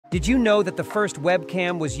Did you know that the first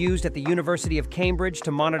webcam was used at the University of Cambridge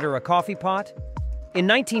to monitor a coffee pot? In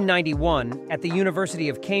 1991, at the University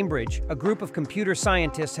of Cambridge, a group of computer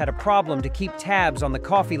scientists had a problem to keep tabs on the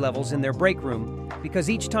coffee levels in their break room because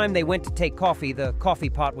each time they went to take coffee, the coffee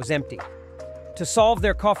pot was empty. To solve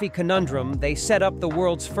their coffee conundrum, they set up the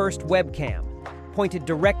world's first webcam, pointed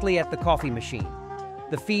directly at the coffee machine.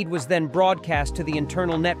 The feed was then broadcast to the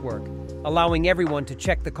internal network, allowing everyone to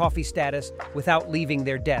check the coffee status without leaving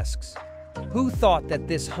their desks. Who thought that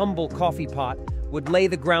this humble coffee pot would lay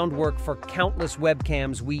the groundwork for countless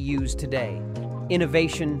webcams we use today?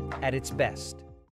 Innovation at its best.